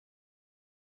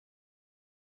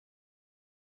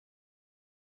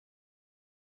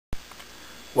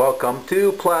Welcome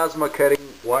to Plasma Cutting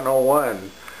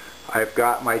 101. I've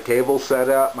got my table set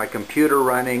up, my computer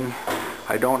running.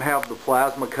 I don't have the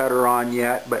plasma cutter on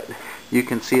yet, but you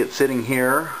can see it sitting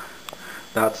here.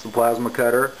 That's the plasma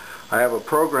cutter. I have a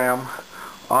program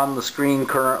on the screen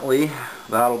currently.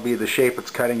 That'll be the shape it's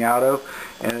cutting out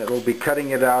of, and it'll be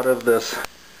cutting it out of this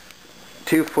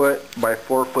 2-foot by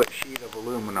 4-foot sheet of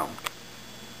aluminum.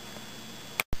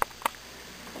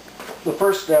 The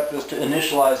first step is to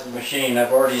initialize the machine.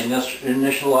 I've already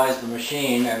initialized the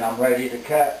machine and I'm ready to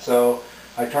cut. So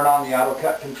I turn on the auto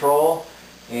cut control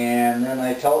and then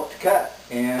I tell it to cut.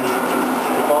 And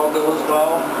if all goes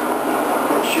well,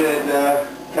 it should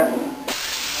cut.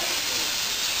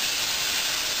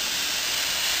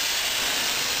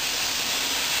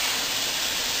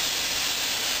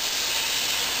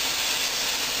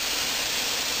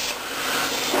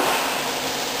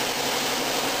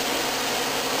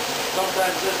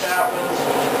 Sometimes this happens,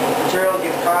 material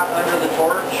gets caught under the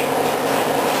torch,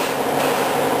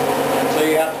 and so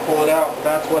you have to pull it out.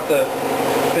 That's what the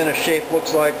finished shape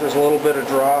looks like. There's a little bit of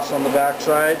dross on the back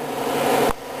side.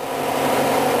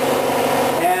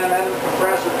 And then the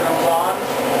compressor comes on.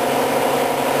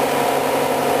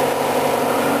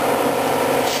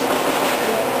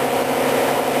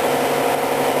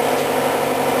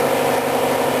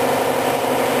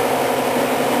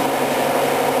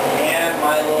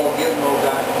 Gizmo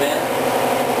got bent,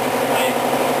 my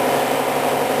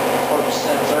torch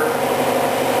sensor.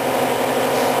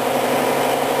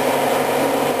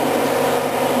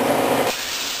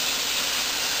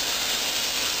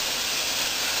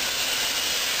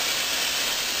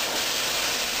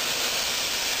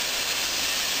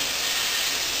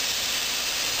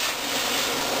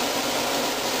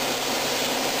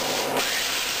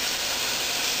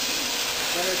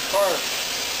 Finished part.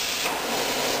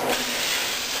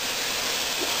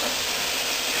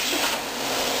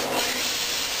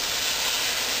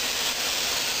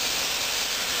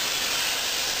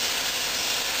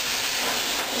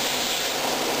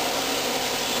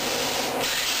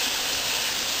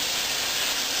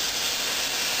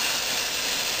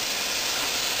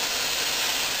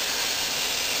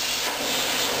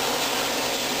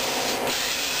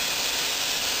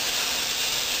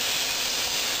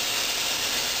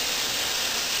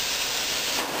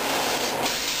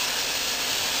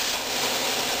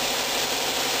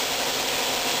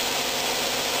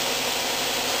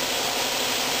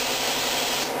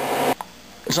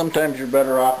 Sometimes you're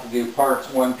better off to do parts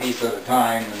one piece at a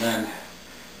time, and then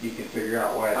you can figure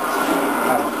out why it's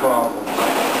having problems.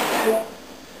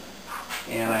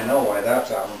 And I know why that's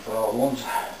having problems.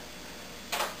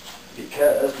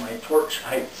 Because my torch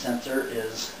height sensor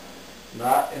is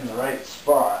not in the right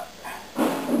spot.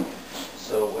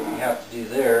 So what you have to do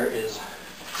there is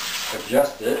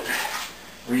adjust it,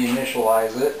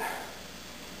 reinitialize it.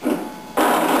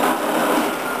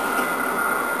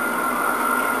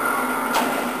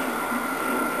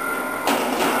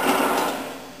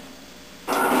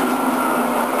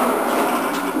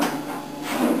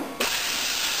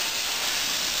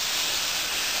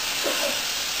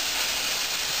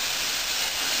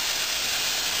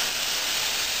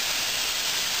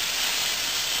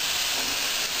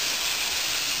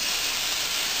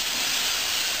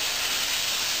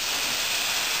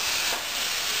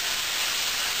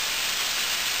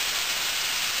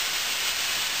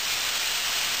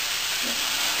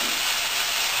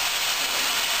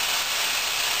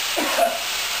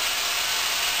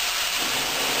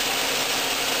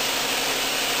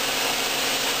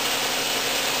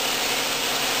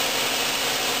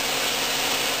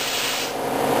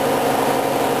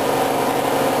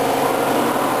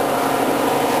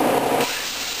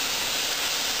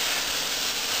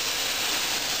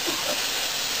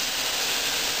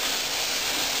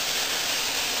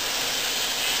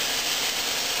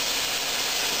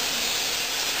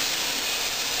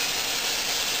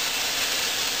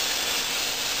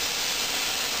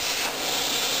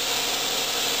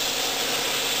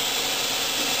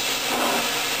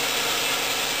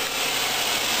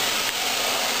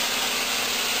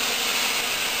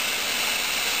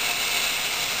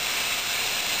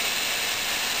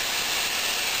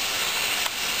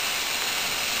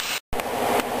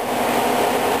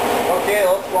 Okay,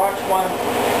 let's watch one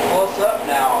close up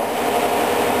now.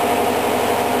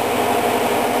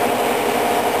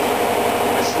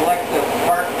 I select the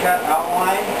part cut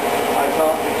outline. I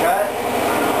tell it to cut.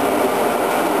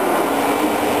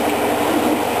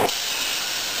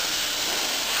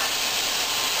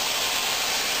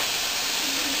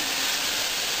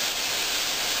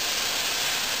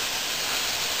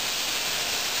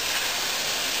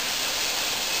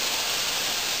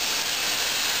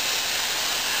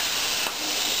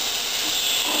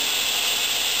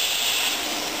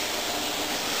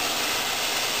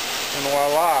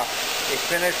 a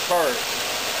finished part.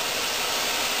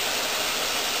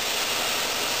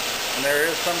 And there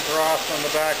is some dross on the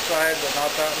back side, but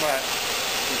not that much.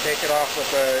 You take it off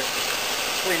with a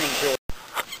cleaning tool.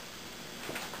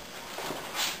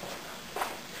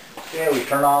 Okay, we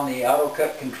turn on the auto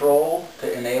cut control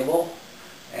to enable,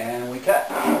 and we cut.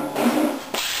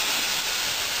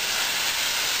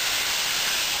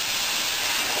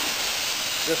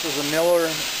 This is a Miller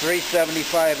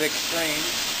 375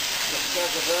 Extreme. This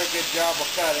does a very good job of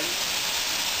cutting.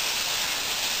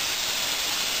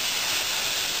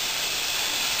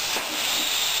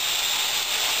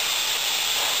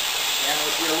 And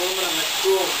with the aluminum, it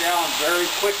cools down very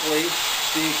quickly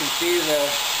so you can see the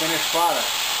finished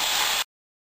product.